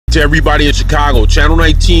To everybody in Chicago, Channel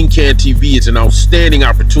 19 CAN TV is an outstanding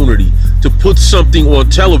opportunity to put something on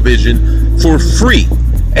television for free.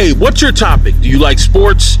 Hey, what's your topic? Do you like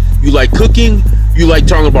sports? You like cooking? You like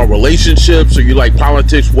talking about relationships? Or you like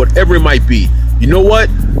politics? Whatever it might be. You know what?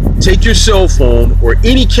 Take your cell phone or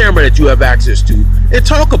any camera that you have access to and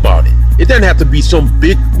talk about it. It doesn't have to be some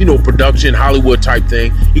big, production, Hollywood type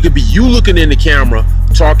thing. It could be you looking in the camera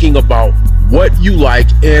talking about what you like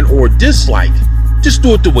and or dislike. Just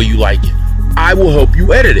do it the way you like it. I will help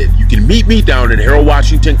you edit it. You can meet me down at Harold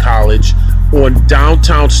Washington College on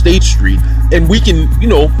downtown State Street, and we can,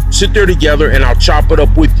 sit there together and I'll chop it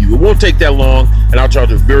up with you. It won't take that long, and I'll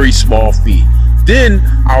charge a very small fee. Then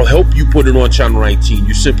I'll help you put it on Channel 19.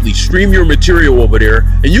 You simply stream your material over there,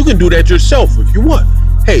 and you can do that yourself if you want.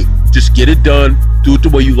 Hey, just get it done. Do it the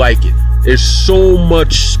way you like it. There's so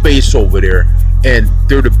much space over there, and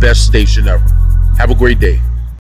they're the best station ever. Have a great day.